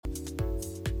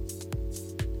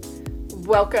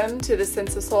Welcome to the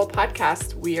Sense of Soul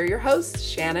podcast. We are your hosts,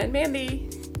 Shanna and Mandy.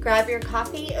 Grab your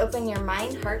coffee, open your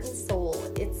mind, heart, and soul.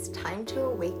 It's time to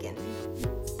awaken.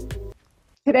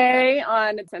 Today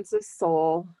on Sense of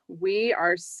Soul, we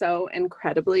are so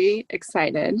incredibly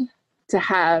excited to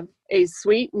have a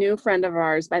sweet new friend of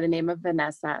ours by the name of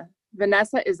Vanessa.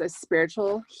 Vanessa is a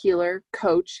spiritual healer,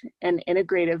 coach, and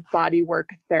integrative bodywork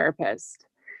therapist.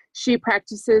 She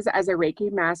practices as a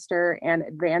Reiki master and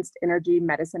advanced energy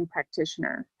medicine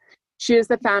practitioner. She is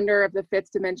the founder of the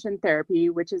Fifth Dimension Therapy,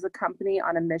 which is a company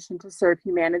on a mission to serve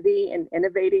humanity in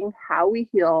innovating how we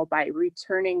heal by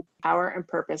returning power and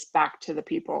purpose back to the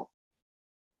people.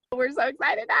 We're so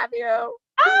excited to have you.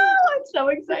 Oh, I'm so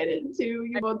excited too.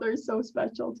 You both are so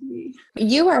special to me.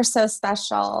 You are so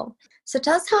special. So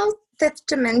tell us how Fifth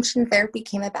Dimension Therapy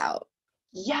came about.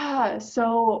 Yeah,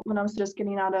 so when I was just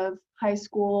getting out of high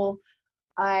school,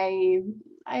 I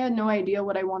had no idea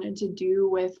what I wanted to do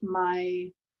with my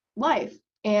life.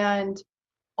 And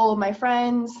all of my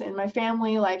friends and my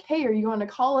family, like, hey, are you going to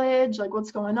college? Like,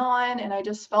 what's going on? And I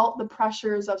just felt the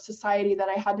pressures of society that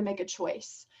I had to make a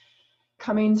choice.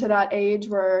 Coming to that age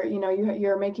where,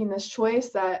 you're making this choice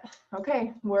that,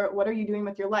 okay, what are you doing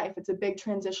with your life? It's a big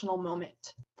transitional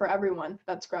moment for everyone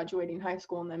that's graduating high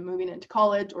school and then moving into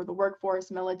college or the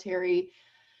workforce, military.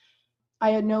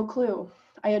 I had no clue.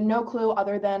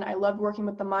 Other than I loved working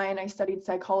with the mind. I studied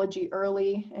psychology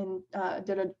early and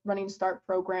did a Running Start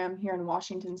program here in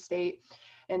Washington State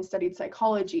and studied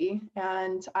psychology.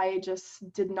 And I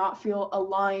just did not feel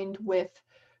aligned with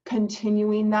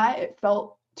continuing that. It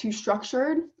felt too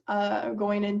structured,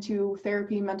 going into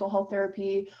therapy, mental health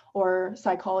therapy, or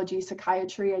psychology,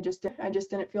 psychiatry. I just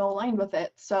didn't feel aligned with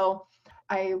it. So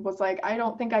I was like, I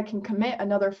don't think I can commit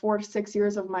another 4 to 6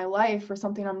 years of my life for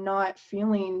something I'm not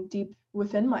feeling deep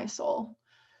within my soul.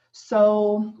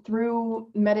 So through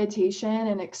meditation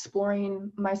and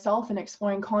exploring myself and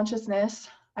exploring consciousness,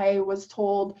 I was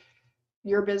told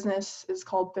your business is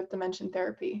called Fifth Dimension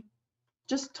Therapy.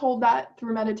 Just told that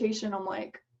through meditation. I'm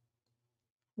like,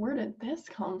 where did this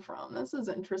come from? This is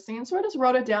interesting. So I just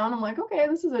wrote it down. I'm like, okay,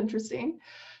 this is interesting.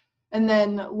 And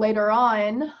then later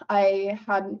on, I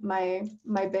had my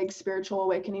big spiritual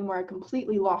awakening where I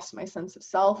completely lost my sense of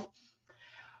self,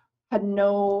 had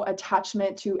no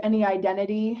attachment to any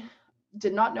identity,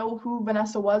 did not know who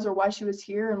Vanessa was or why she was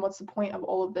here and what's the point of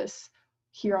all of this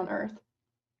here on earth.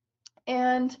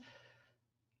 And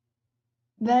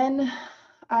then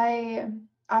I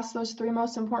asked those 3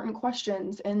 most important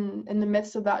questions in the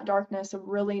midst of that darkness of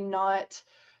really not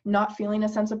feeling a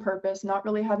sense of purpose, not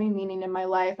really having meaning in my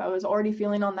life. I was already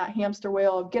feeling on that hamster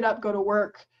wheel of get up, go to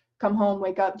work, come home,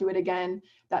 wake up, do it again,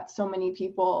 that so many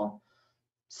people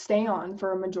stay on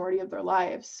for a majority of their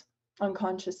lives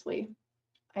unconsciously.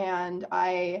 And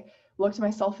I looked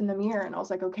myself in the mirror and I was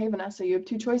like, okay, Vanessa, you have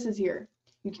 2 choices here.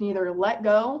 You can either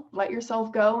let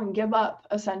yourself go and give up,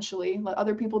 essentially, let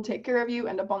other people take care of you,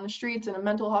 end up on the streets, in a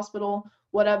mental hospital,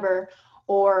 whatever,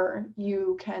 or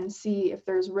you can see if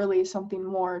there's really something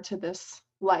more to this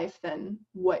life than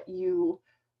what you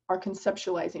are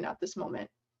conceptualizing at this moment.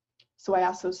 So I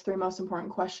asked those 3 most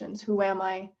important questions. Who am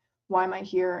I? Why am I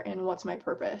here? And what's my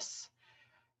purpose?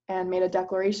 And made a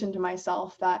declaration to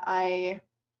myself that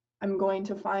I'm going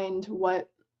to find what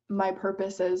my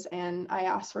purpose is, and I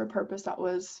asked for a purpose that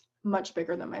was much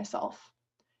bigger than myself.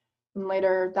 And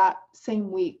later that same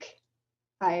week,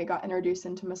 I got introduced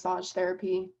into massage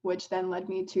therapy, which then led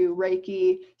me to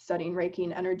Reiki, studying Reiki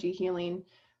and energy healing,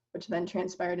 which then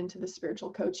transpired into the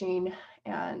spiritual coaching,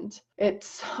 and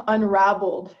it's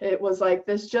unraveled. It was like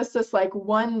this like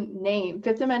one name,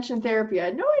 Fifth Dimension Therapy. I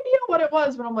had no idea what it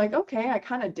was, but I'm like, okay, I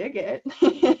kind of dig it.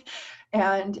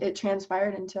 And it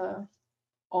transpired into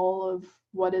all of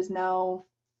what is now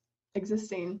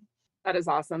existing. That is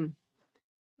awesome.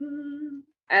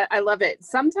 I love it.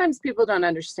 Sometimes people don't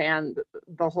understand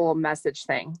the whole message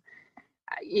thing.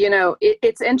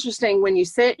 It's interesting when you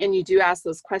sit and you do ask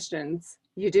those questions,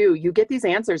 you get these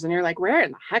answers and you're like, where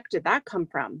in the heck did that come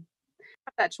from? You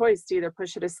have that choice to either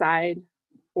push it aside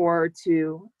or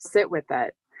to sit with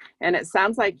it. And it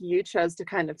sounds like you chose to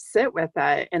kind of sit with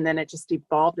it, and then it just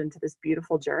evolved into this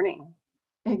beautiful journey.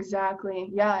 Exactly.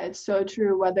 Yeah, it's so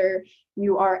true. Whether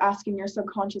you are asking your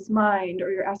subconscious mind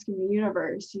or you're asking the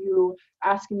universe, you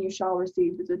ask and you shall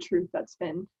receive is a truth that's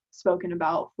been spoken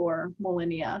about for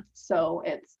millennia. So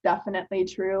it's definitely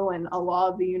true and a law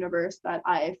of the universe that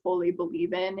I fully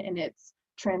believe in, and it's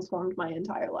transformed my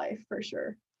entire life for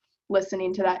sure.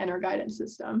 Listening to that inner guidance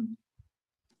system.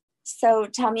 So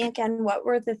tell me again, what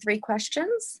were the 3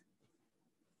 questions?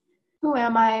 Who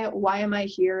am I? Why am I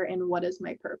here? And what is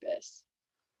my purpose?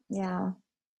 Yeah.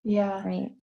 Yeah.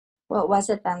 Right. What was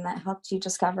it then that helped you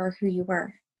discover who you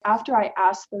were? After I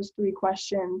asked those 3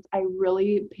 questions, I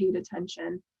really paid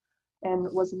attention and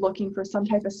was looking for some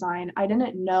type of sign. I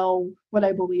didn't know what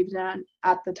I believed in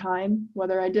at the time,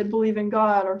 whether I did believe in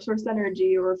God or source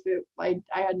energy, or if I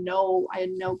had no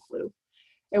clue.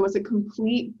 It was a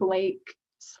complete blank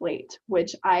slate,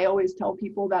 which I always tell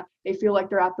people that they feel like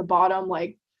they're at the bottom,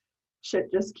 like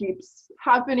shit just keeps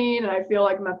happening and I feel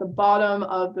like I'm at the bottom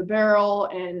of the barrel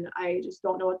and I just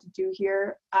don't know what to do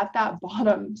here. At that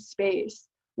bottom space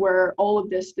where all of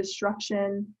this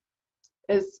destruction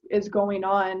is going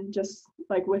on, just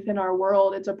like within our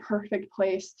world, it's a perfect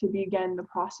place to begin the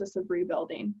process of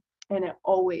rebuilding, and it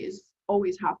always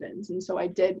happens. And so I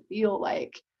did feel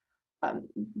like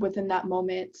within that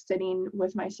moment, sitting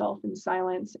with myself in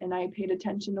silence, and I paid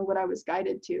attention to what I was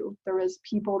guided to. There was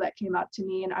people that came up to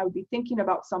me and I would be thinking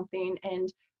about something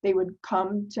and they would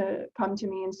come to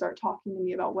me and start talking to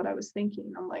me about what I was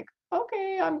thinking. I'm like,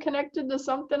 okay, I'm connected to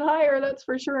something higher, that's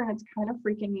for sure. And it's kind of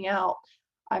freaking me out.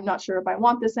 I'm not sure if I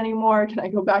want this anymore. Can I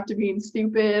go back to being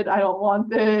stupid? I don't want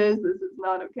this. This is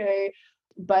not okay.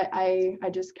 But I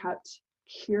just kept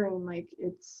hearing like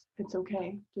it's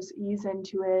okay. Just ease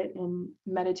into it. And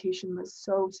meditation was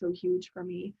so huge for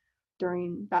me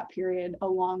during that period,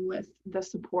 along with the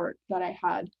support that I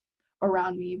had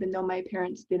around me. Even though my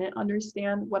parents didn't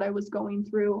understand what I was going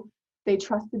through, they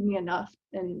trusted me enough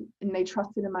and they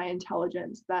trusted in my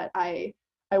intelligence that I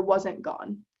wasn't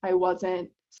gone. I wasn't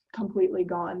completely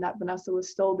gone, that Vanessa was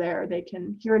still there. They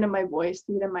can hear it in my voice,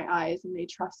 see it in my eyes, and they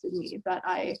trusted me that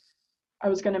I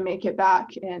was going to make it back,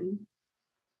 and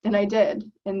I did.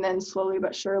 And then slowly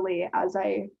but surely, as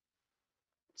I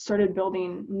started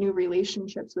building new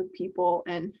relationships with people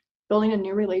and building a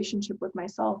new relationship with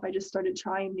myself, I just started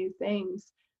trying new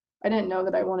things. I didn't know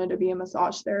that I wanted to be a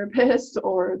massage therapist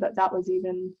or that was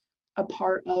even a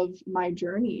part of my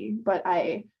journey, but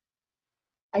I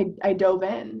dove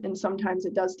in. And sometimes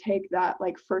it does take that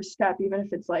like first step, even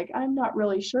if it's like, I'm not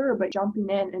really sure, but jumping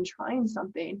in and trying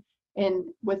something. And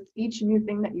with each new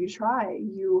thing that you try,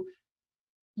 you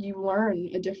learn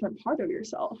a different part of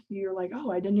yourself. You're like,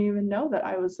 oh, I didn't even know that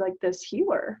I was like this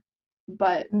healer.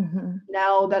 But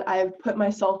now that I've put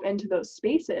myself into those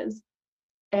spaces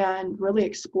and really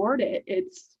explored it,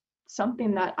 it's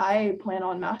something that I plan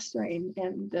on mastering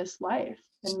in this life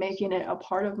and making it a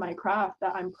part of my craft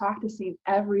that I'm practicing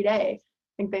every day.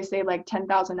 I think they say like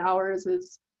 10,000 hours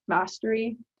is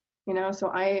mastery,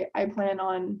 so I plan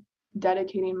on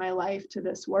dedicating my life to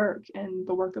this work and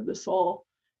the work of the soul.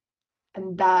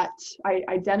 And that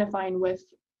identifying with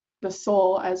the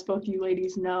soul, as both you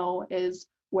ladies know, is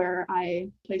where I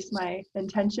place my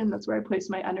intention. That's where I place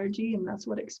my energy, and that's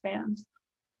what expands.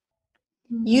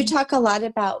 You talk a lot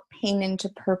about pain into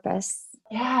purpose.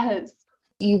 Yes.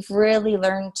 You've really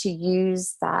learned to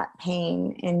use that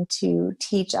pain and to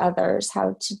teach others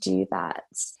how to do that.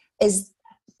 Is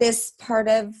this part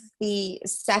of the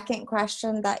second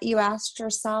question that you asked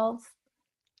yourself?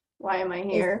 Why am I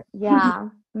here? Yeah.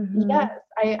 Yes,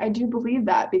 I do believe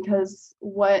that, because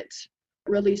what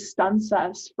really stunts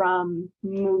us from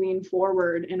moving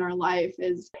forward in our life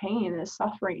is pain, is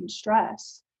suffering,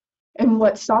 stress. And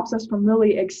what stops us from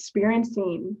really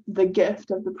experiencing the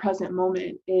gift of the present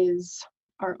moment is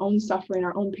our own suffering,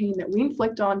 our own pain that we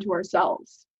inflict onto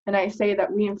ourselves. And I say that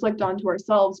we inflict onto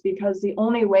ourselves because the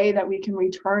only way that we can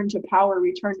return to power,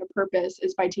 return to purpose,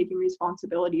 is by taking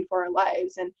responsibility for our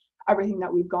lives and everything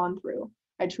that we've gone through.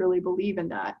 I truly believe in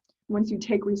that. Once you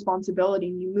take responsibility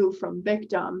and you move from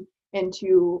victim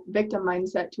into victim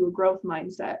mindset to a growth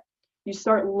mindset, you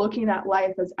start looking at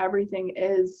life as everything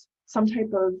is some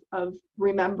type of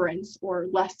remembrance or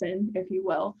lesson, if you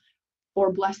will,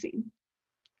 or blessing.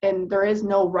 And there is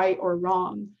no right or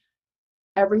wrong.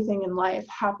 Everything in life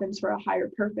happens for a higher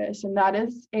purpose, and that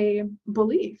is a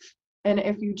belief. And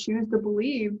if you choose to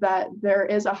believe that there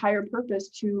is a higher purpose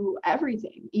to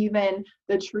everything, even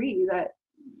the tree that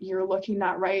you're looking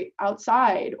at right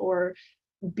outside, or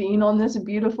being on this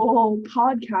beautiful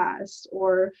podcast,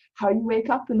 or how you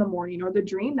wake up in the morning, or the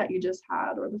dream that you just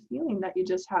had, or the feeling that you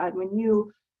just had, when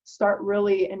you start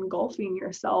really engulfing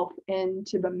yourself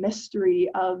into the mystery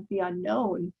of the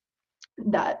unknown,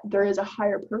 that there is a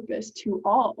higher purpose to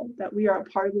all, that we are a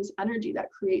part of this energy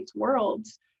that creates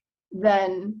worlds,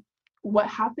 then what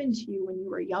happened to you when you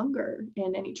were younger,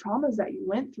 and any traumas that you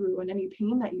went through, and any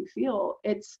pain that you feel,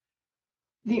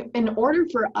 in order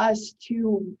for us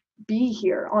to be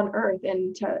here on earth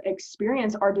and to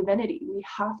experience our divinity, we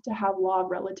have to have law of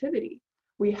relativity.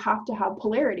 We have to have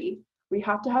polarity. We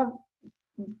have to have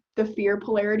the fear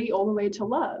polarity all the way to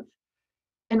love.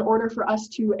 in order for us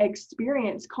to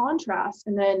experience contrast.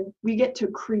 And then we get to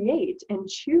create and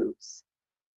choose.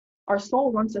 Our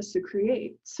soul wants us to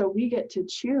create. So we get to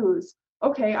choose,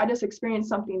 okay, I just experienced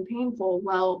something painful.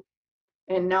 Well,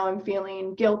 and now I'm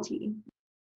feeling guilty.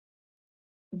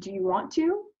 Do you want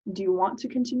to? Do you want to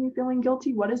continue feeling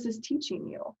guilty? What is this teaching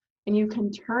you? And you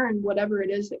can turn whatever it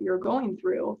is that you're going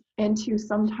through into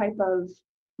some type of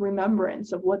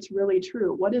remembrance of what's really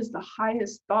true. What is the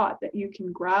highest thought that you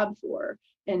can grab for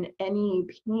in any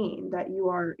pain that you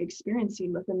are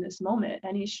experiencing within this moment,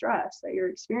 any stress that you're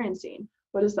experiencing?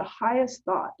 What is the highest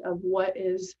thought of what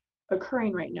is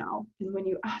occurring right now? And when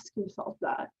you ask yourself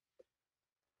that,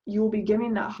 you will be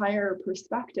giving that higher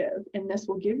perspective, and this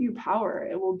will give you power.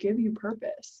 It will give you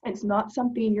purpose. It's not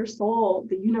something your soul,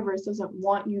 the universe doesn't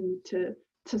want you to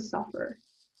suffer.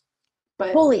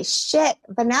 But holy shit,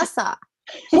 Vanessa.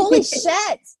 Holy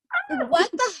shit.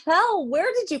 What the hell?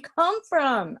 Where did you come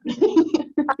from?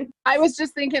 I was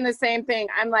just thinking the same thing.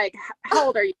 I'm like, how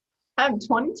old are you? I'm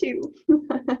 22.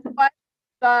 What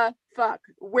the fuck?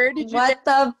 Where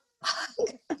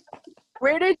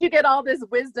did you get all this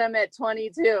wisdom at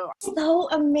 22? So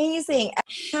amazing.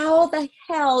 How the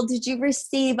hell did you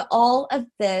receive all of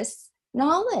this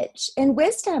knowledge and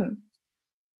wisdom?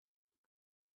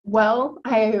 Well,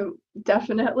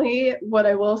 what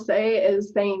I will say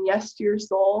is saying yes to your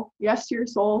soul,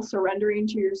 surrendering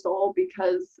to your soul,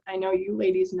 because I know you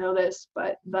ladies know this,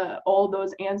 but all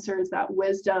those answers, that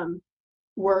wisdom,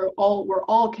 we're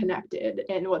all connected.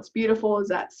 And what's beautiful is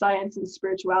that science and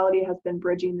spirituality has been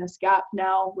bridging this gap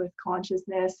now with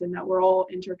consciousness, and that we're all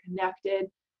interconnected.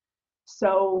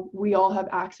 So we all have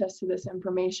access to this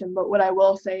information. But what I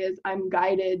will say is I'm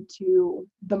guided to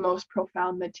the most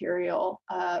profound material.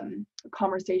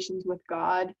 Conversations with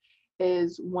God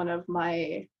is one of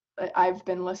I've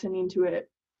been listening to it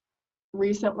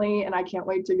recently, and I can't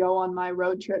wait to go on my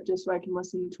road trip just so I can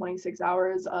listen to 26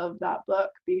 hours of that book,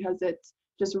 because it's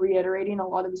just reiterating a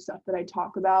lot of the stuff that I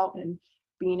talk about and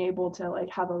being able to like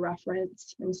have a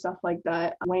reference and stuff like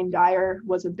that. Wayne Dyer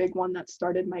was a big one that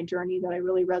started my journey that I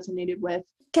really resonated with.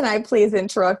 Can I please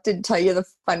interrupt and tell you the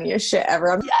funniest shit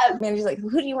ever? Yes. Mandy's like,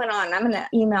 who do you want on? I'm going to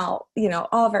email,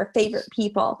 all of our favorite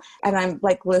people. And I'm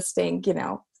like listing,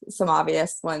 some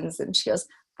obvious ones. And she goes,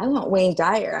 I want Wayne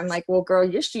Dyer. I'm like, well, girl,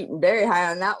 you're shooting very high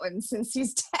on that one since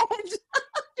he's dead.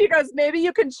 She goes, maybe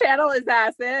you can channel his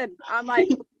ass in. I'm like,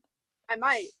 I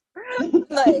might.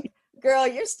 Like, girl,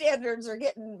 your standards are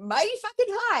getting mighty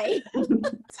fucking high.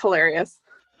 It's hilarious.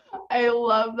 I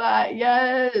love that.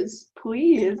 Yes,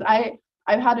 please. I've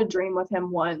had a dream with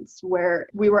him once where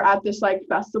we were at this like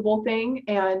festival thing,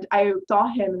 and I saw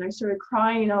him and I started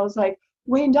crying. I was like,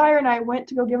 Wayne Dyer, and I went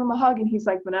to go give him a hug, and he's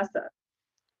like, Vanessa,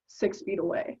 6 feet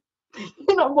away.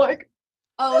 And I'm like,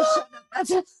 oh, shut up.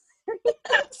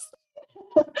 That's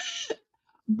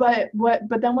But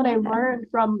then what I learned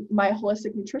from my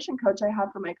holistic nutrition coach I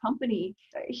have for my company,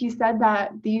 he said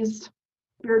that these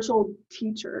spiritual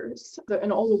teachers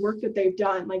and all the work that they've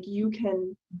done, like you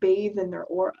can bathe in their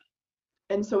aura.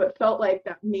 And so it felt like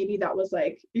that maybe that was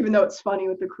like, even though it's funny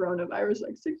with the coronavirus,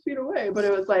 like 6 feet away, but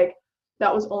it was like,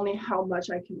 that was only how much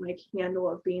I can like handle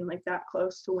of being like that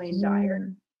close to Wayne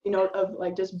Dyer, of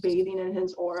like just bathing in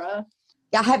his aura.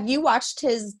 Yeah. Have you watched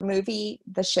his movie,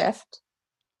 The Shift?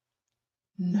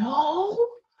 No.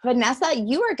 Vanessa,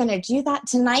 you are going to do that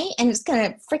tonight, and it's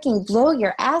going to freaking blow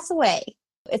your ass away.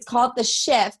 It's called The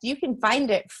Shift. You can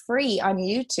find it free on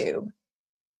YouTube.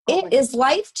 It is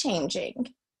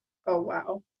life-changing. Oh,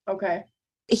 wow. Okay.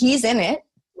 He's in it.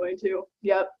 Way too.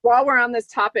 Yep. While we're on this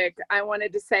topic, I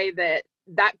wanted to say that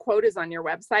quote is on your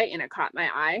website, and it caught my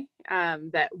eye.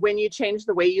 That when you change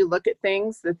the way you look at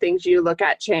things, the things you look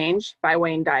at change, by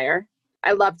Wayne Dyer.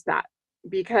 I loved that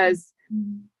because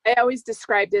I always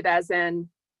described it as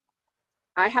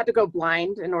I had to go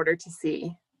blind in order to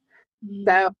see.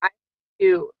 So I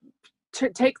to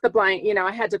take the blind,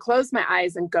 I had to close my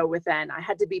eyes and go within. I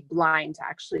had to be blind to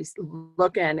actually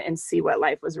look in and see what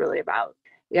life was really about.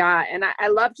 Yeah. And I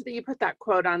loved that you put that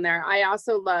quote on there. I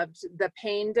also loved the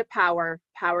pain to power,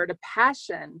 power to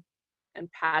passion, and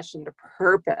passion to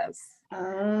purpose.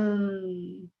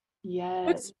 Yes.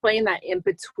 Explain that in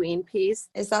between piece.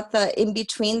 Is that the in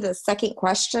between the second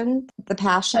question, the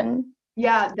passion?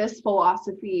 Yeah, this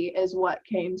philosophy is what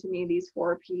came to me, these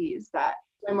 4 P's, that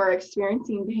when we're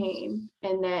experiencing pain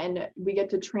and then we get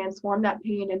to transform that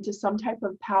pain into some type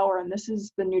of power, and this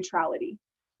is the neutrality.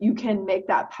 You can make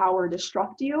that power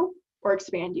destruct you or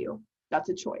expand you. That's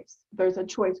a choice. There's a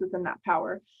choice within that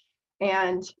power.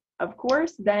 And of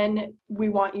course, then we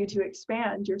want you to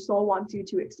expand. Your soul wants you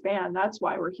to expand. That's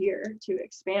why we're here, to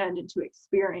expand and to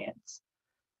experience.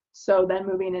 So then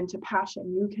moving into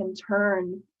passion, you can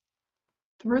turn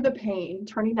through the pain,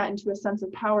 turning that into a sense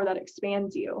of power that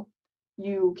expands you.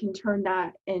 You can turn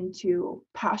that into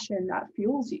passion that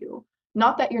fuels you.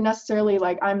 Not that you're necessarily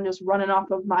like, I'm just running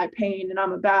off of my pain and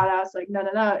I'm a badass. Like, no,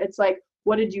 no, no. It's like,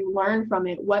 what did you learn from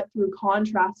it? What through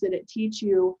contrast did it teach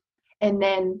you? And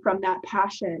then from that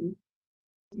passion,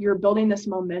 you're building this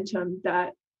momentum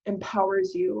that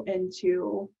empowers you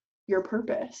into your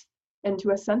purpose,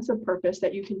 into a sense of purpose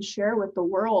that you can share with the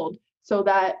world so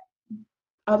that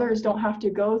others don't have to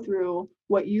go through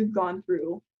what you've gone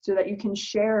through, so that you can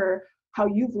share how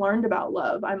you've learned about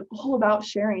love. I'm all about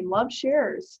sharing. Love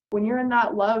shares. When you're in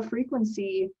that love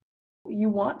frequency, you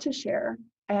want to share.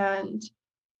 And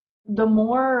the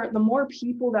more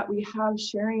people that we have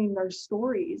sharing their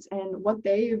stories and what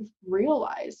they've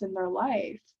realized in their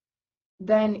life,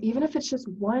 then even if it's just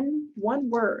one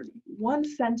word, one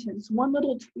sentence, one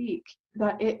little tweak,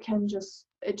 that it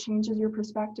changes your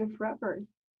perspective forever.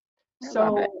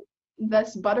 So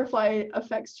this butterfly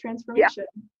affects transformation.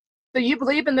 Yeah. So you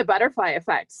believe in the butterfly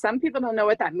effect. Some people don't know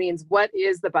what that means. What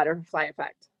is the butterfly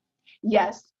effect?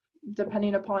 Yes,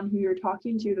 depending upon who you're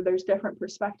talking to, there's different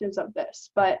perspectives of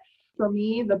this. But for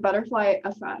me, the butterfly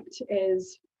effect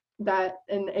is that,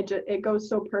 and it goes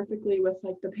so perfectly with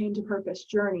like the pain to purpose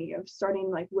journey of starting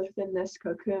like within this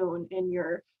cocoon, and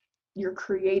you're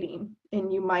creating,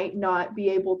 and you might not be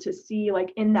able to see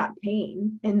like in that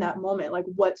pain, in that moment, like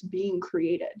what's being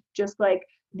created. Just like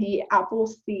the apple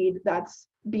seed that's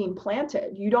being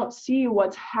planted, you don't see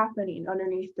what's happening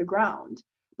underneath the ground,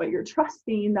 but you're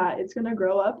trusting that it's going to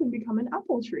grow up and become an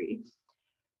apple tree.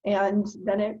 And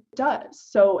then it does.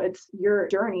 So it's your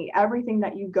journey, everything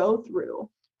that you go through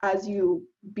as you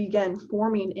begin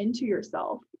forming into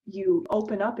yourself, you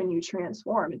open up and you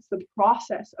transform. It's the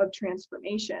process of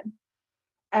transformation.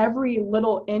 Every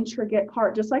little intricate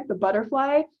part, just like the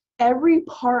butterfly, every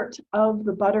part of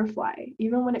the butterfly,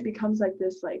 even when it becomes like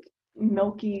this like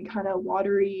milky kind of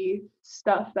watery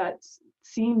stuff that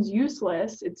seems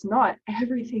useless, it's not.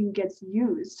 Everything gets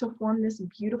used to form this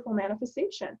beautiful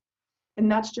manifestation. And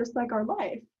that's just like our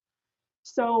life.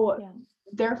 So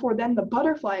therefore then the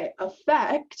butterfly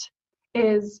effect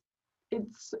is,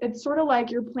 it's sort of like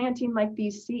you're planting like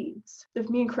these seeds. If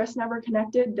me and Chris never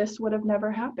connected, this would have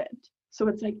never happened. So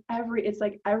it's like every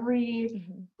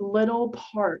little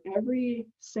part, every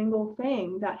single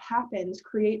thing that happens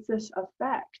creates this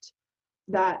effect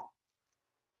that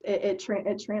it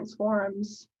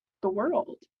transforms the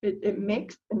world. It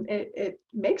makes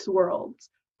worlds.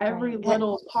 Every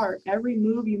little part, every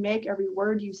move you make, every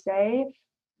word you say,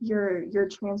 you're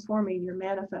transforming, you're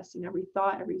manifesting every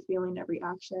thought, every feeling, every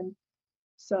action.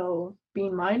 So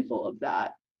being mindful of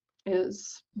that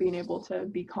is being able to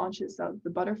be conscious of the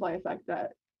butterfly effect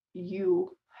that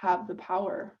you have the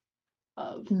power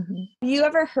of. Have you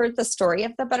ever heard the story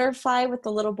of the butterfly with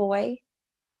the little boy?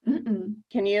 Mm-mm.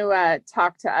 Can you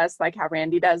talk to us like how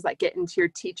Randy does, like get into your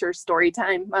teacher story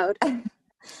time mode?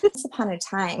 Once upon a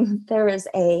time, there was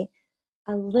a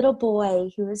little boy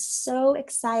who was so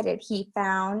excited. He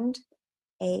found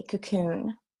a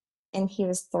cocoon and he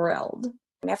was thrilled.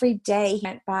 And every day he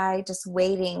went by just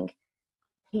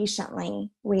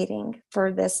patiently waiting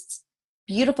for this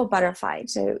beautiful butterfly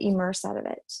to emerge out of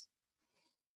it.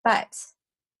 But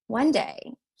one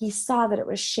day he saw that it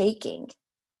was shaking,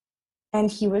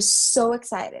 and he was so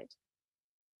excited,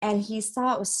 and he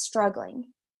saw it was struggling,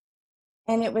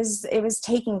 and it was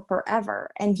taking forever,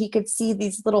 and he could see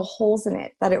these little holes in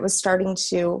it that it was starting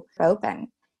to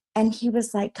open, and he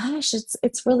was like, gosh,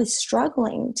 it's really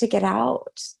struggling to get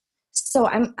out. So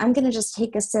I'm going to just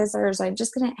take a scissors. I'm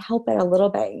just going to help it a little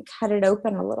bit and cut it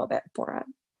open a little bit for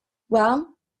him. Well,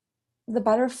 the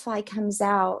butterfly comes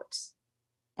out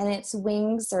and its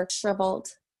wings are shriveled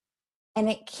and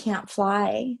it can't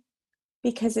fly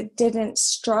because it didn't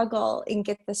struggle and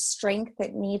get the strength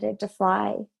it needed to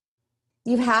fly.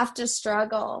 You have to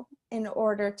struggle in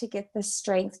order to get the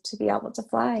strength to be able to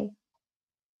fly.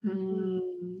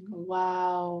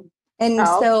 Wow. And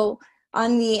so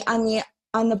on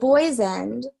the boy's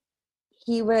end,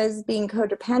 he was being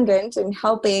codependent and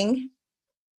helping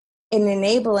and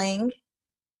enabling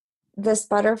this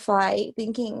butterfly,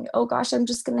 thinking, oh gosh, I'm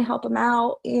just going to help him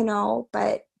out,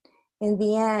 but in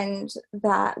the end,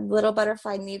 that little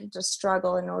butterfly needed to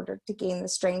struggle in order to gain the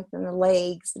strength in the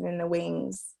legs and in the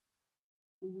wings.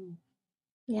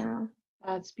 Yeah.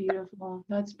 That's beautiful.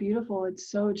 That's beautiful.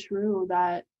 It's so true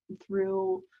that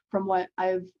from what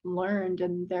I've learned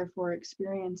and therefore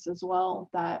experienced as well,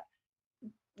 that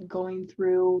going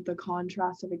through the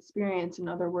contrast of experience, in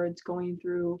other words, going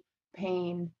through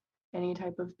pain, any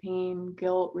type of pain,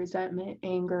 guilt, resentment,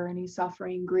 anger, any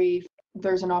suffering, grief,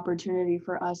 there's an opportunity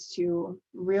for us to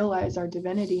realize our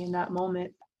divinity in that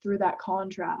moment through that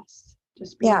contrast.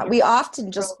 Just being Yeah, we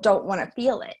often just don't want to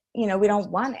feel it. You know, we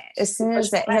don't want it. As soon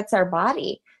as it hits our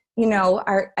body, you know,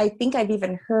 I think I've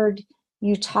even heard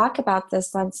you talk about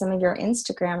this on some of your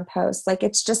Instagram posts. Like,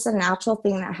 it's just a natural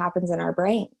thing that happens in our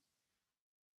brain.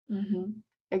 Mm-hmm.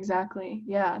 Exactly.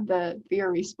 Yeah. The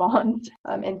fear response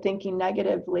and thinking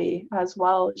negatively as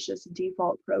well is just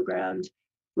default programmed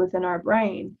within our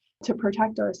brain to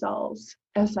protect ourselves.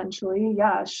 Essentially,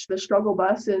 yeah, the struggle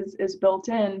bus is built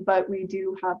in, but we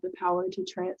do have the power to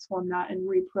transform that and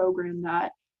reprogram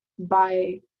that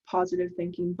by positive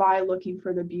thinking, by looking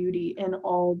for the beauty in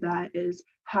all that is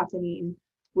happening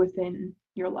within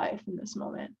your life in this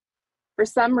moment. For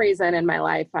some reason in my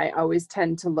life, I always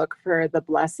tend to look for the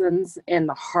blessings in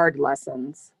the hard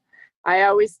lessons. I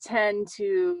always tend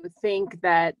to think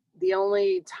that the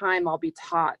only time I'll be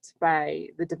taught by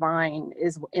the divine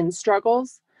is in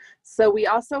struggles. So we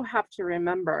also have to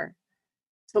remember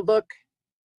to look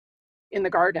in the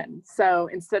garden. So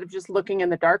instead of just looking in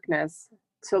the darkness,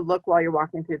 to look while you're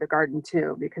walking through the garden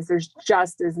too, because there's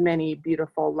just as many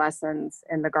beautiful lessons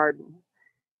in the garden.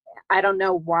 I don't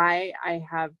know why I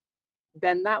have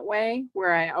been that way,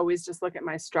 where I always just look at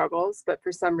my struggles, but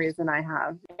for some reason I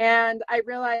have. And I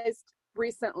realized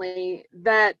recently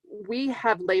that we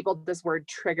have labeled this word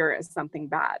trigger as something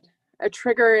bad. A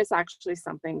trigger is actually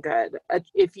something good.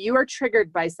 If you are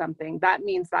triggered by something, that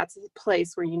means that's a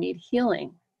place where you need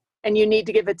healing and you need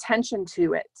to give attention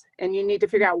to it and you need to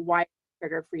figure out why it's a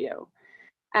trigger for you.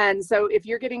 And so if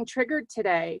you're getting triggered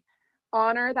today,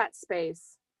 honor that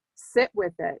space, sit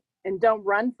with it, and don't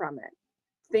run from it.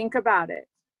 Think about it,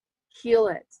 heal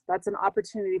it. That's an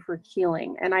opportunity for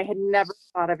healing. And I had never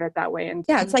thought of it that way. And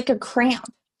yeah, it's like a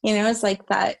cramp, you know, it's like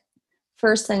that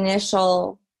first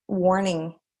initial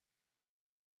warning.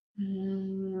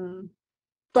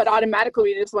 But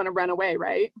automatically we just want to run away,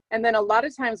 right? And then a lot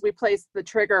of times we place the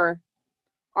trigger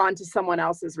onto someone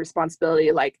else's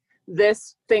responsibility. Like,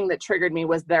 this thing that triggered me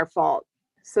was their fault.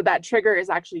 So that trigger is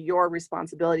actually your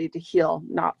responsibility to heal,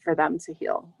 not for them to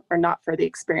heal, or not for the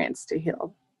experience to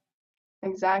heal.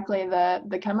 Exactly.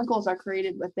 The chemicals are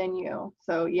created within you.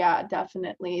 So yeah,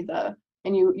 definitely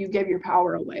and you give your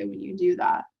power away when you do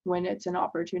that, when it's an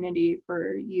opportunity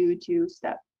for you to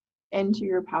step into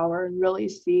your power and really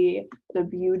see the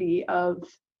beauty of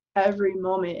every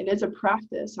moment. It is a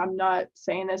practice. I'm not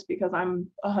saying this because I'm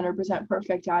 100%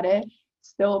 perfect at it.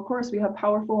 Still, of course, we have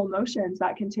powerful emotions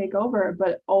that can take over,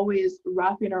 but always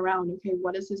wrapping around, okay,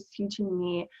 what is this teaching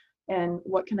me? And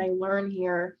what can I learn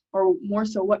here? Or more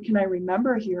so, what can I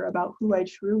remember here about who I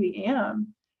truly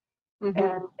am?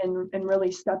 And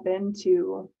really step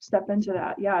into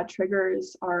that. Yeah,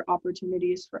 triggers are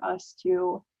opportunities for us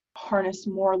to harness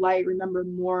more light, remember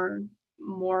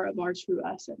more of our true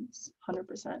essence.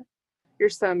 100%. You're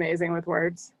so amazing with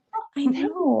words. I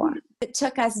know. It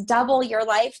took us double your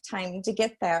lifetime to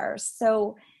get there.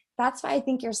 So that's why I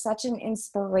think you're such an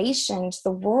inspiration to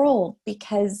the world,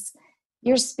 because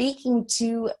you're speaking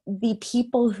to the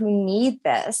people who need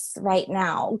this right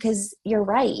now. Because you're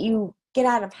right. You get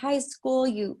out of high school,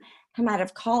 you come out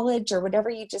of college, or whatever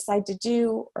you decide to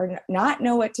do or not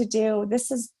know what to do.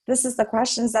 This is the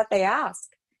questions that they ask.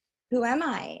 Who am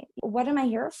I? What am I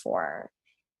here for?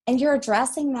 And you're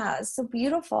addressing that. It's so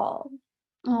beautiful.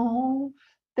 Oh,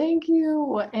 thank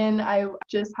you. And I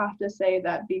just have to say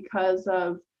that because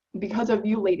of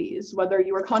you ladies, whether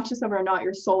you are conscious of it or not,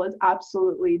 your soul is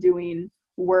absolutely doing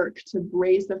work to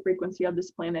raise the frequency of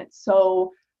this planet.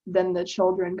 So then the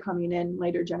children coming in,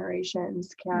 later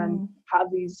generations, can have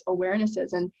these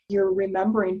awarenesses, and you're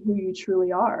remembering who you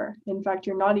truly are. In fact,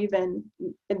 you're not even,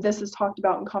 this is talked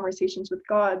about in Conversations with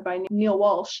God by Neil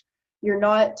Walsh, you're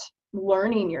not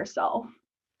learning yourself,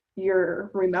 you're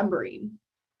remembering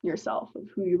yourself of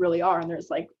who you really are. And there's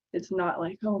like, it's not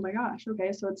like, oh my gosh,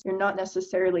 okay, so you're not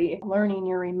necessarily learning,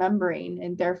 you're remembering.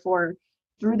 And therefore,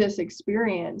 through this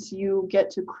experience, you get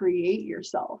to create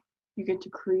yourself, you get to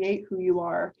create who you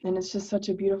are. And it's just such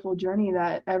a beautiful journey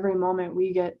that every moment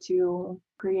we get to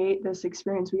create this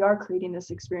experience. We are creating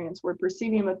this experience. We're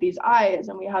perceiving with these eyes,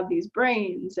 and we have these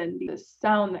brains and this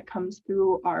sound that comes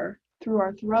through our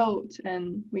throat,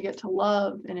 and we get to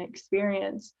love and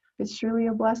experience. It's truly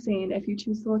a blessing if you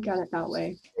choose to look at it that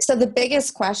way. So the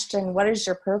biggest question, what is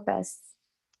your purpose?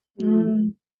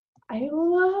 I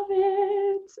love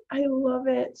it. I love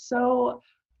it. So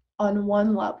on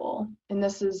one level, and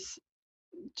this is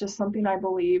just something I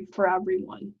believe for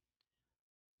everyone,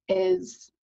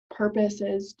 is purpose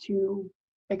is to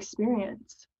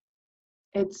experience.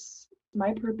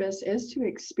 My purpose is to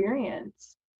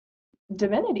experience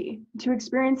divinity, to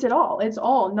experience it all. It's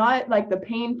all not like the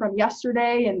pain from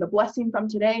yesterday and the blessing from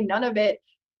today. None of it.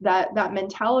 That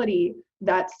mentality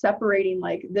that's separating,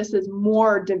 like, this is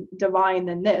more divine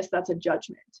than this, that's a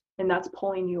judgment, and that's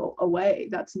pulling you away.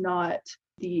 That's not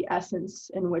the essence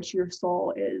in which your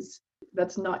soul is.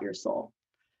 That's not your soul.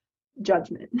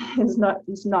 Judgment is not,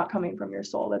 it's not coming from your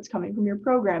soul. That's coming from your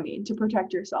programming to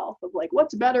protect yourself of like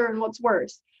what's better and what's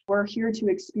worse. We're here to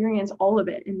experience all of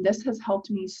it, and this has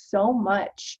helped me so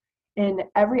much in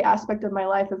every aspect of my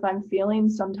life. If I'm feeling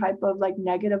some type of like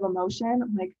negative emotion,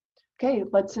 I'm like, okay,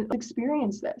 let's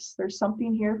experience this. There's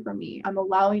something here for me. I'm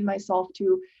allowing myself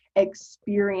to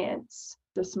experience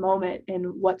this moment and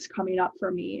what's coming up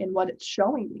for me and what it's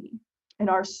showing me. And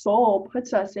our soul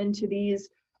puts us into these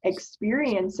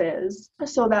experiences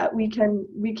so that we can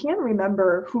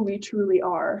remember who we truly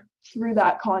are through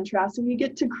that contrast, and we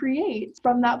get to create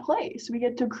from that place. We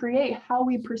get to create how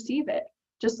we perceive it.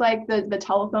 Just like the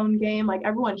telephone game, like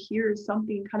everyone hears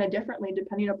something kind of differently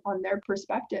depending upon their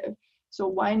perspective. So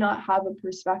why not have a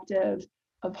perspective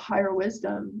of higher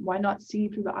wisdom? Why not see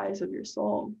through the eyes of your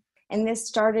soul? And this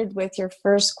started with your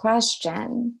first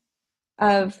question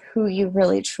of who you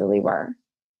really truly were.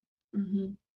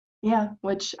 Mm-hmm. Yeah,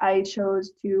 which I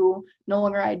chose to no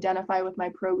longer identify with my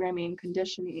programming and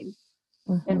conditioning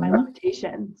and my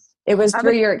limitations. It was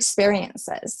through your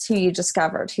experiences who you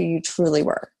discovered who you truly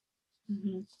were.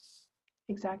 Mm-hmm.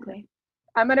 Exactly.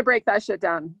 I'm going to break that shit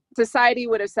down. Society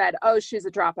would have said, oh, she's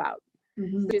a dropout.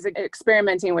 Mm-hmm. She's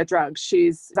experimenting with drugs.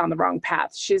 She's on the wrong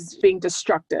path. She's being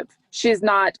destructive. She's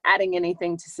not adding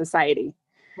anything to society.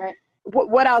 Right.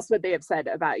 What else would they have said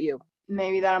about you?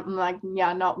 Maybe that I'm like,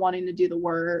 yeah, not wanting to do the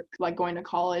work, like going to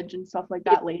college and stuff like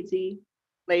that. Lazy.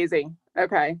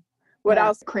 Okay. What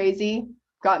else? Crazy.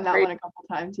 Gotten that one a couple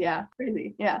times. Yeah.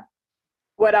 Crazy. Yeah.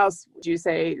 What else would you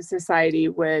say society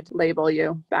would label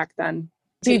you back then?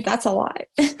 Dude, that's a lot.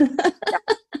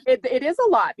 It is a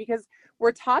lot because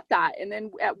we're taught that. And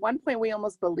then at one point we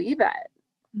almost believe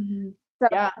it. Mm-hmm. So,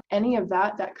 yeah. Any of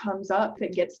that comes up, if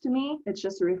it gets to me, it's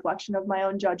just a reflection of my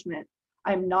own judgment.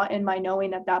 I'm not in my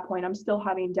knowing at that point. I'm still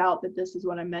having doubt that this is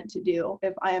what I'm meant to do.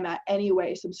 If I am at any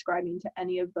way subscribing to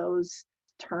any of those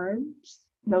terms,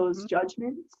 those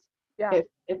judgments,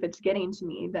 if it's getting to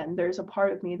me, then there's a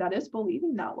part of me that is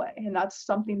believing that way. And that's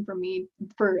something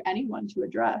for anyone to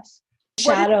address.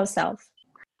 Shadow self.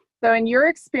 So in your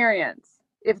experience,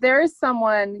 if there is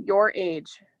someone your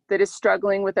age that is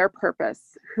struggling with their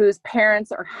purpose, whose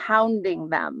parents are hounding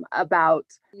them about,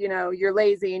 you're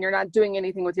lazy and you're not doing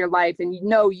anything with your life, and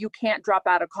you can't drop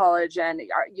out of college, and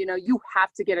you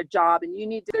have to get a job,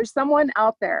 and there's someone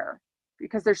out there,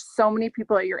 because there's so many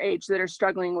people at your age that are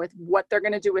struggling with what they're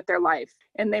going to do with their life,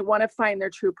 and they want to find their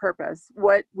true purpose.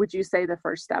 What would you say the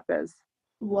first step is?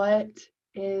 What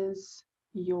is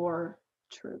your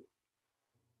truth?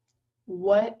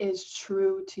 What is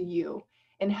true to you?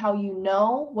 And how you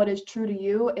know what is true to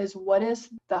you is what is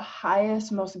the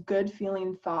highest, most good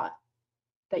feeling thought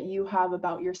that you have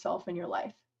about yourself and your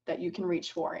life that you can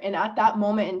reach for. And at that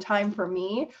moment in time for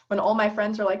me, when all my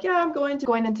friends are like, yeah, I'm going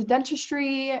into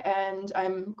dentistry and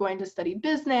I'm going to study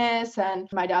business, and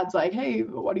my dad's like, hey,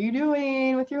 what are you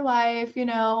doing with your life?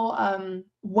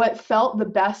 What felt the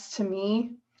best to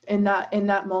me in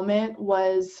that moment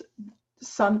was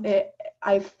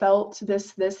I felt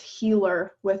this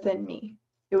healer within me.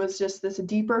 It was just this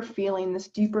deeper feeling, this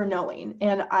deeper knowing.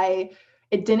 And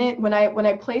when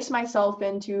I placed myself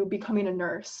into becoming a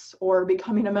nurse or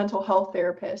becoming a mental health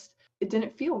therapist, it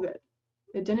didn't feel good.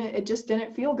 It just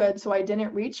didn't feel good. So I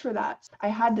didn't reach for that. I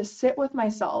had to sit with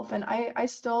myself, and I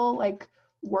still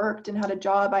worked and had a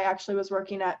job. I actually was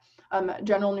working at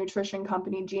general nutrition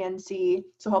company, GNC,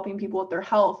 so helping people with their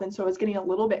health. And so I was getting a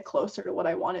little bit closer to what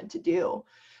I wanted to do.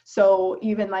 So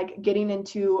even getting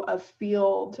into a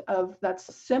field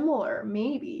that's similar,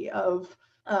 maybe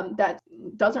that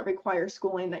doesn't require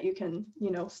schooling, that you can,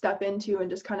 step into and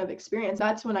just kind of experience.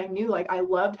 That's when I knew I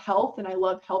loved health and I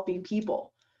loved helping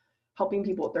people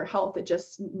with their health. It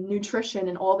just, nutrition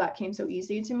and all that came so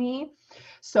easy to me.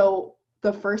 So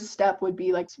the first step would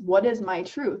be what is my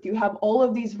truth? You have all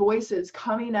of these voices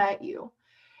coming at you.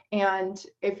 And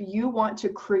if you want to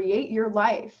create your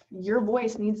life, your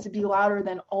voice needs to be louder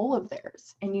than all of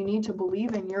theirs. And you need to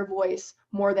believe in your voice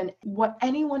more than what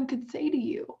anyone could say to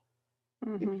you.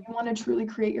 If you want to truly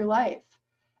create your life.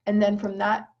 And then from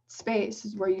that space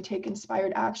is where you take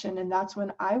inspired action. And that's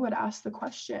when I would ask the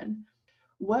question,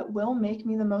 what will make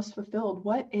me the most fulfilled?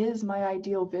 What is my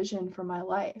ideal vision for my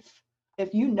life?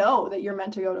 If you know that you're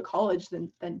meant to go to college,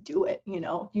 then do it.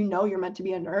 You're meant to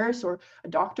be a nurse or a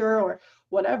doctor or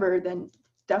whatever, then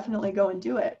definitely go and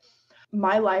do it.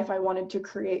 my life, I wanted to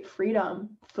create freedom,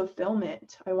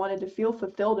 fulfillment. I wanted to feel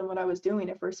fulfilled in what I was doing.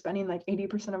 If we're spending like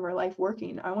 80% of our life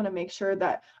working, I want to make sure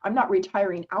that I'm not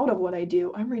retiring out of what I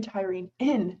do. I'm retiring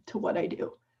into what I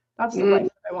do. That's the life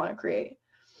that I want to create.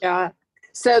 Yeah.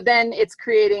 So then it's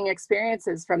creating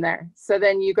experiences from there. So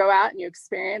then you go out and you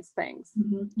experience things.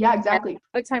 Yeah, exactly. And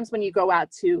a lot of times when you go out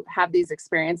to have these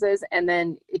experiences and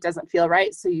then it doesn't feel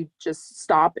right, so you just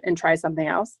stop and try something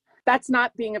else. That's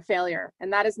not being a failure,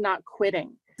 and that is not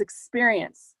quitting. It's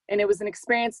experience. And it was an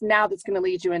experience now that's going to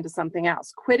lead you into something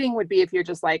else. Quitting would be if you're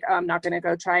just like, oh, I'm not going to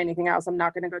go try anything else. I'm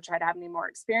not going to go try to have any more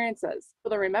experiences.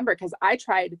 Well, to remember, because I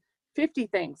tried 50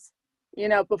 things,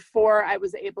 before I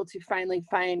was able to finally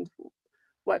find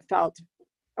what felt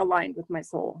aligned with my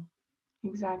soul.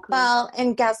 Exactly. Well,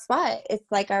 and guess what? It's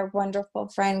like our wonderful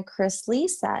friend Chris Lee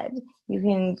said, you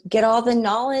can get all the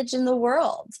knowledge in the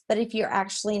world, but if you're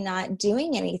actually not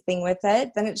doing anything with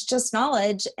it, then it's just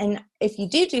knowledge. And if you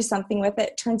do something with it,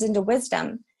 it turns into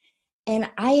wisdom. And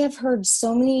I have heard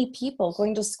so many people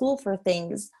going to school for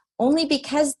things only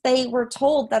because they were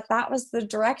told that that was the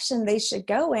direction they should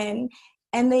go in.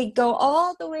 And they go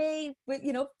all the way with,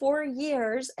 4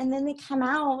 years, and then they come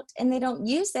out and they don't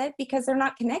use it because they're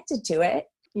not connected to it.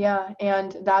 Yeah.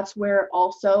 And that's where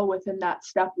also within that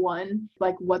step one,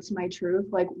 like, what's my truth?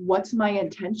 Like, what's my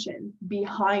intention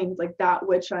behind like that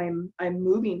which I'm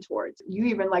moving towards? You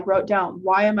even like wrote down,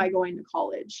 why am I going to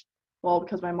college? Well,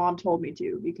 because my mom told me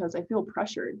to, because I feel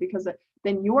pressured, because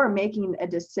then you are making a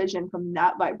decision from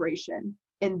that vibration,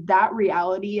 and that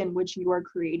reality in which you are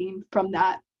creating from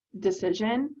that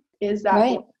decision. Is that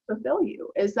going to fulfill you?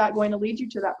 Is that going to lead you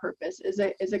to that purpose? Is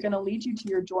it going to lead you to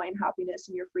your joy and happiness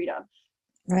and your freedom?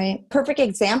 Right. Perfect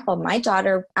example. My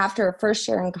daughter, after her first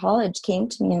year in college, came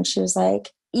to me and she was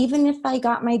like, even if I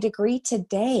got my degree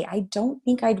today, I don't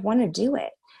think I'd want to do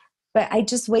it. But I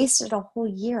just wasted a whole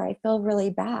year. I feel really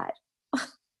bad.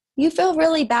 You feel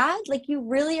really bad? Like you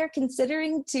really are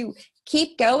considering to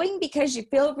keep going because you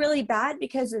feel really bad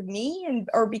because of me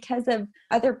or because of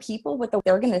other people, what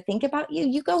they're going to think about you?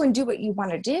 You go and do what you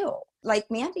want to do. Like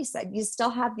Mandy said, you still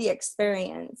have the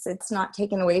experience. It's not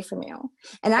taken away from you.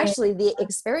 And actually the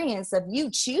experience of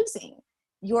you choosing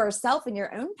yourself and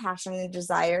your own passion and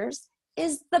desires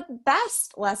is the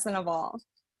best lesson of all.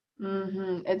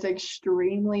 It's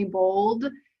extremely bold,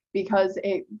 because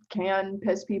it can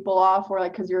piss people off, or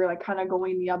like because you're like kind of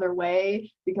going the other way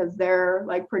because they're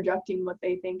like projecting what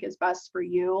they think is best for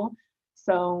you.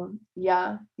 So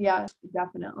yeah,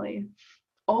 definitely.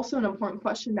 Also, an important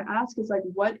question to ask is like,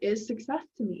 what is success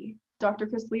to me? Dr.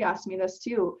 Chris Lee asked me this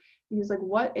too. He was like,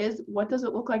 what does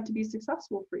it look like to be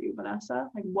successful for you, Vanessa?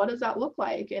 Like, what does that look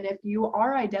like? And if you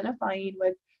are identifying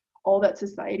with all that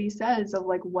society says of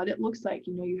like what it looks like,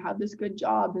 you have this good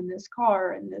job and this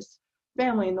car and this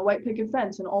family and the white picket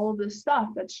fence and all of this stuff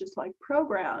that's just like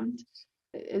programmed,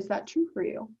 is that true for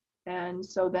you? And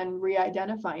so then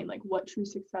re-identifying like what true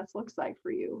success looks like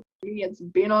for you. It's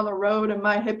being on the road in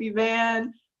my hippie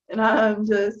van and I'm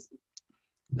just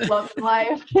loving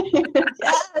life. Yes.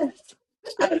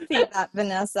 I see that,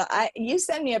 Vanessa. You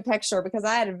sent me a picture because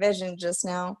I had a vision just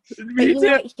now. But you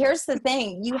know what? Here's the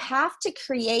thing. You have to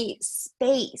create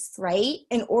space, right?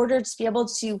 In order to be able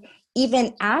to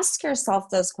even ask yourself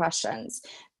those questions.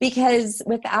 Because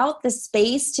without the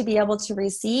space to be able to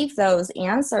receive those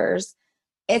answers,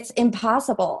 it's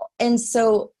impossible. And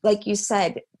so, like you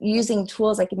said, using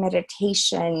tools like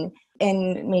meditation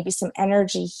and maybe some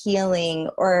energy healing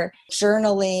or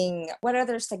journaling, what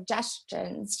other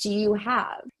suggestions do you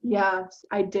have? Yes,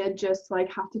 I did just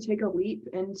like have to take a leap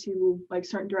into like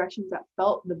certain directions that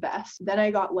felt the best. Then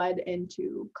I got led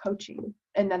into coaching.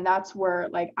 And then that's where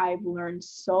like I've learned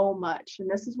so much. And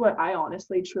this is what I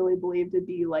honestly truly believe to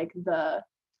be like the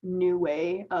new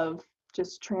way of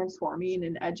just transforming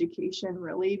in education,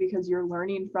 really, because you're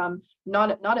learning from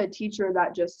not a teacher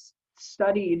that just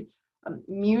studied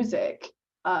music,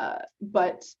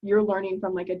 but you're learning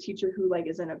from like a teacher who like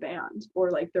is in a band, or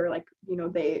like they're like,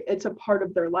 it's a part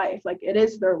of their life, like it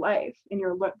is their life, and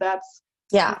that's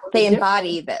they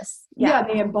embody this.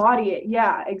 They embody it.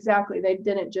 Yeah, exactly. They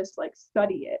didn't just like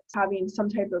study it. Having some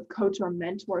type of coach or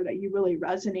mentor that you really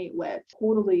resonate with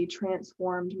totally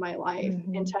transformed my life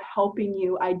into helping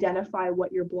you identify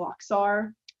what your blocks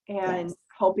are, and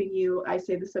helping you. I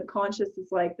say the subconscious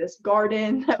is like this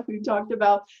garden that we've talked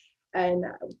about, and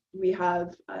we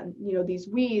have these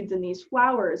weeds and these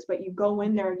flowers, but you go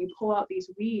in there and you pull out these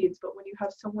weeds. But when you have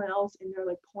someone else in there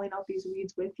like pulling out these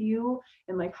weeds with you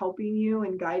and like helping you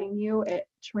and guiding you, it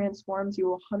transforms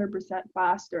you 100%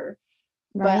 faster.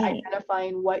 But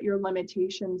identifying what your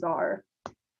limitations are,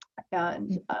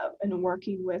 and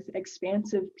working with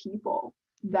expansive people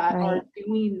that Right. are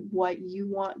doing what you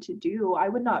want to do. I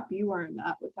would not be where I'm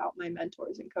at without my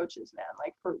mentors and coaches, man.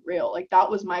 Like for real. Like that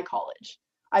was my college.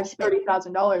 I've spent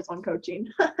 $30,000 on coaching.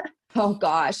 Oh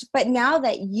gosh. But now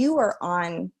that you are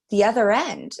on the other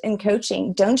end in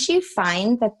coaching, don't you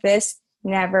find that this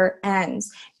never ends?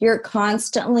 You're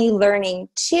constantly learning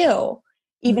too,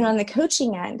 even on the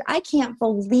coaching end. I can't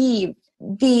believe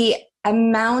the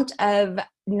amount of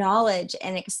knowledge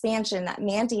and expansion that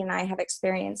Mandy and I have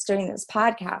experienced during this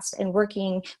podcast and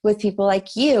working with people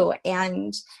like you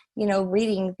and, you know,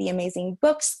 reading the amazing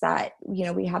books that, you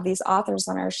know, we have these authors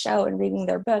on our show and reading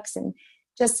their books and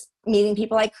just meeting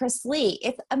people like Chris Lee.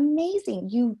 It's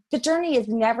amazing. The journey is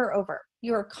never over.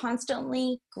 You are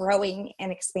constantly growing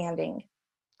and expanding.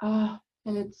 Oh,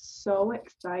 and it's so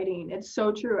exciting. It's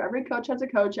so true. Every coach has a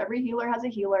coach, every healer has a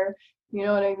healer. You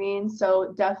know what I mean?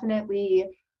 So definitely,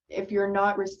 if you're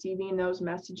not receiving those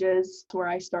messages, where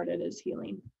I started is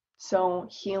healing. So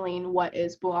healing what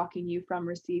is blocking you from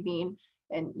receiving.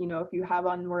 And, you know, if you have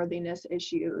unworthiness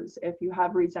issues, if you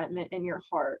have resentment in your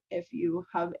heart, if you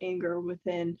have anger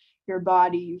within your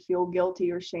body, you feel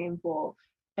guilty or shameful,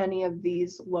 any of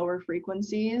these lower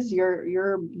frequencies,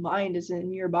 your mind is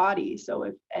in your body. So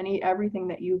if everything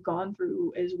that you've gone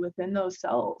through is within those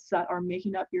cells that are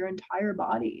making up your entire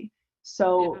body.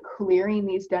 So clearing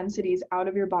these densities out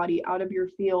of your body, out of your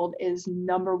field is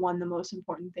number one, the most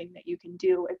important thing that you can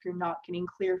do if you're not getting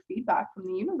clear feedback from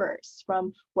the universe,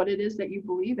 from what it is that you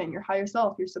believe in, your higher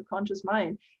self, your subconscious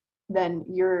mind, then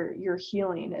your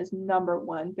healing is number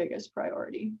one biggest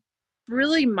priority.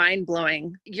 Really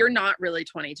mind-blowing. You're not really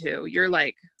 22. You're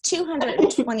like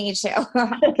 222,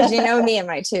 because you know me and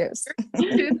my twos.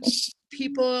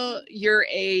 People your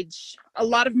age, a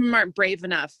lot of them aren't brave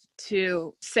enough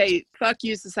to say, fuck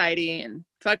you, society, and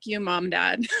fuck you, mom,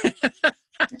 dad.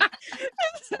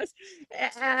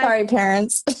 Sorry,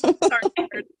 parents.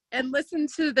 And listen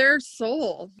to their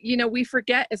soul. You know, we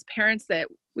forget as parents that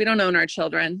we don't own our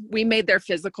children. We made their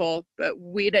physical, but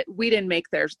we didn't make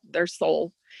their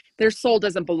soul. Their soul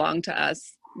doesn't belong to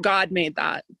us. God made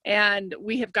that. And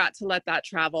we have got to let that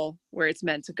travel where it's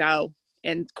meant to go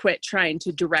and quit trying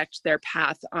to direct their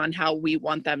path on how we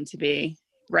want them to be.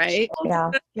 Right?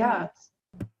 Yeah. Yeah.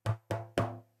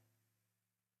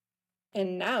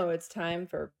 And now it's time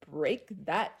for Break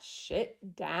That Shit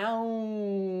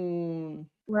Down.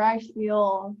 Where I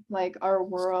feel like our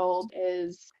world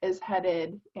is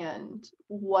headed and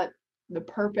what the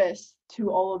purpose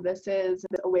to all of this is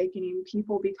awakening,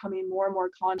 people becoming more and more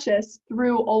conscious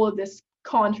through all of this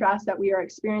contrast that we are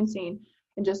experiencing.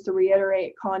 And just to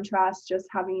reiterate, contrast, just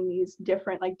having these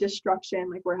different like destruction,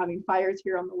 like we're having fires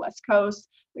here on the West Coast,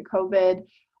 the COVID,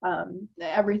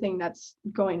 everything that's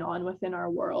going on within our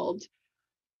world.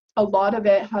 A lot of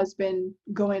it has been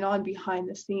going on behind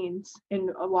the scenes and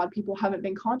a lot of people haven't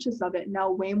been conscious of it.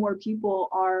 Now way more people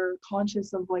are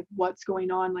conscious of like what's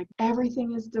going on. Like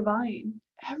everything is divine.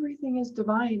 Everything is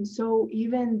divine. So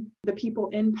even the people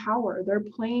in power, they're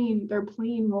playing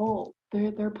roles.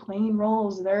 They're playing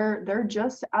roles. They're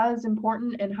just as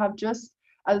important and have just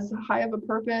as high of a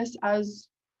purpose as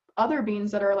other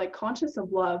beings that are like conscious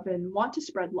of love and want to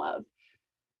spread love.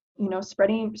 You know,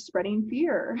 spreading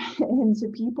fear into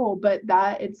people, but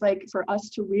that it's like for us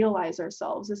to realize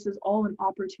ourselves. This is all an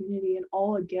opportunity and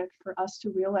all a gift for us to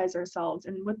realize ourselves.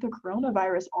 And with the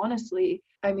coronavirus, honestly,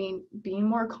 I mean, being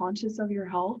more conscious of your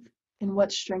health and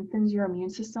what strengthens your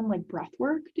immune system, like breath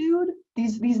work, dude,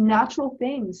 these natural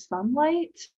things,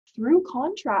 sunlight, through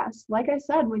contrast. Like I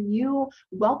said, when you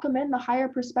welcome in the higher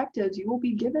perspectives, you will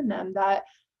be given them. That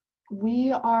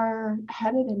we are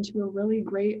headed into a really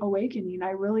great awakening.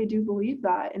 I really do believe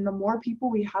that. And the more people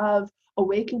we have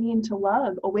awakening to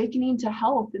love, awakening to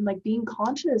health, and like being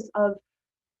conscious of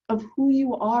who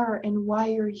you are and why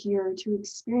you're here, to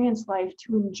experience life,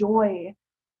 to enjoy,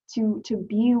 to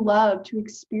be loved, to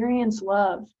experience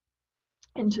love,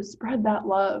 and to spread that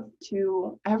love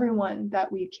to everyone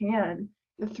that we can.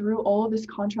 Through all of this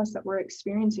contrast that we're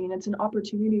experiencing, it's an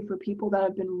opportunity for people that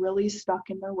have been really stuck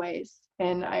in their ways.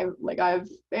 And I have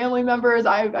family members,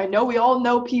 I know we all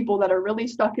know people that are really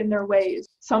stuck in their ways.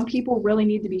 Some people really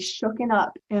need to be shooken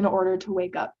up in order to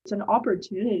wake up. It's an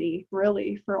opportunity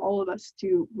really for all of us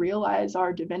to realize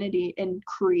our divinity and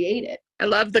create it. I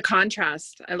love the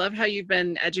contrast. I love how you've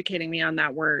been educating me on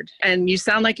that word. And you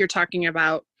sound like you're talking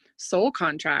about soul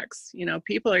contracts. You know,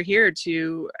 people are here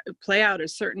to play out a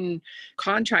certain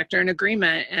contract or an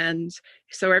agreement. And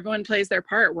so everyone plays their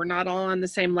part. We're not all on the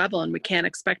same level and we can't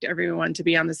expect everyone to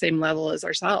be on the same level as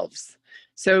ourselves.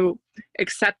 So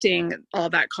accepting all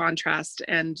that contrast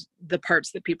and the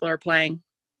parts that people are playing.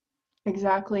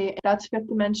 Exactly. That's fifth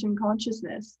dimension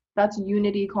consciousness. That's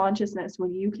unity consciousness.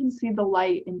 When you can see the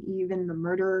light in even the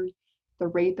murderer, the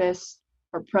rapist,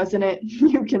 or president,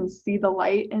 you can see the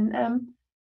light in them.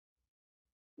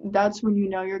 That's when you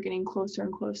know you're getting closer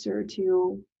and closer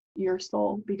to your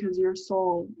soul, because your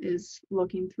soul is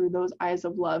looking through those eyes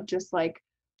of love, just like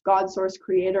God, source,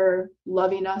 creator,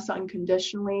 loving us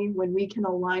unconditionally. When we can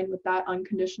align with that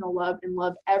unconditional love and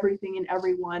love everything and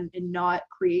everyone and not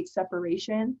create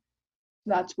separation,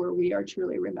 that's where we are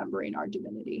truly remembering our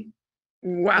divinity.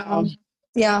 Wow.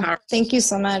 Yeah. Powerful. Thank you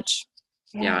so much.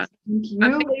 Yeah. Thank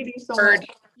you, ladies, so Bird, much.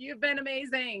 you've been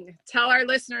amazing. Tell our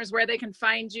listeners where they can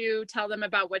find you. Tell them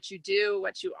about what you do,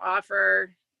 what you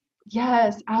offer.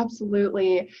 Yes,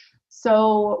 absolutely.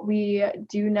 So we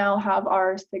do now have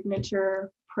our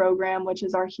signature program, which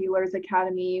is our Healers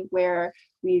Academy, where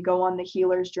we go on the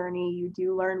healer's journey. You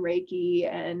do learn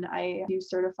Reiki, and I do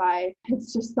certify.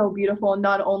 It's just so beautiful.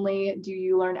 Not only do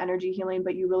you learn energy healing,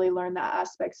 but you really learn the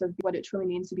aspects of what it truly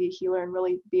means to be a healer and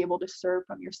really be able to serve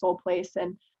from your soul place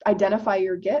and identify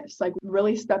your gifts, like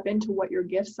really step into what your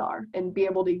gifts are and be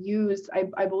able to use.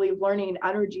 I believe learning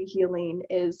energy healing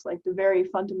is like the very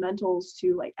fundamentals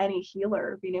to like any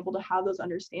healer, being able to have those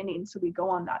understandings. So we go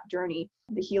on that journey.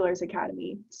 The Healers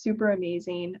Academy, super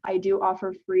amazing. I do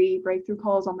offer free breakthrough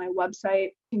calls on my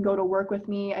website. You can go to work with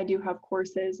me. I do have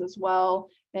courses as well,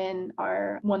 and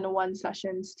our one-to-one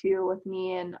sessions too with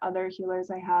me and other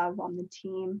healers I have on the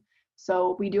team.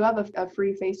 So we do have a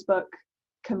free Facebook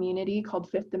community called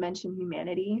Fifth Dimension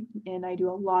Humanity, and I do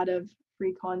a lot of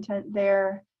free content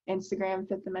there. Instagram,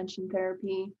 Fifth Dimension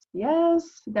Therapy. Yes,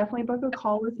 definitely book a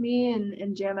call with me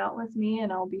and jam out with me,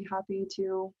 and I'll be happy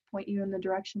to point you in the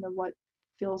direction of what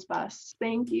feels best.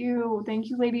 Thank you,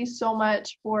 ladies, so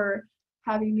much for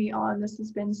having me on. This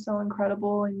has been so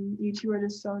incredible, and you two are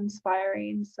just so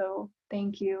inspiring. So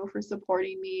thank you for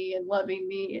supporting me and loving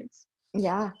me. It's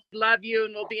Love you,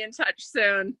 and we'll be in touch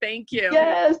soon. Thank you.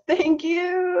 Yes, thank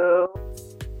you.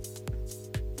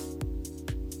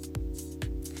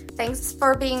 Thanks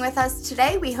for being with us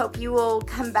today. We hope you will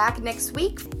come back next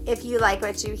week. If you like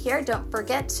what you hear, don't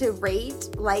forget to rate,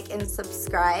 like, and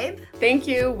subscribe. Thank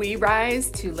you. We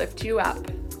rise to lift you up.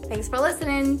 Thanks for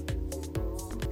listening.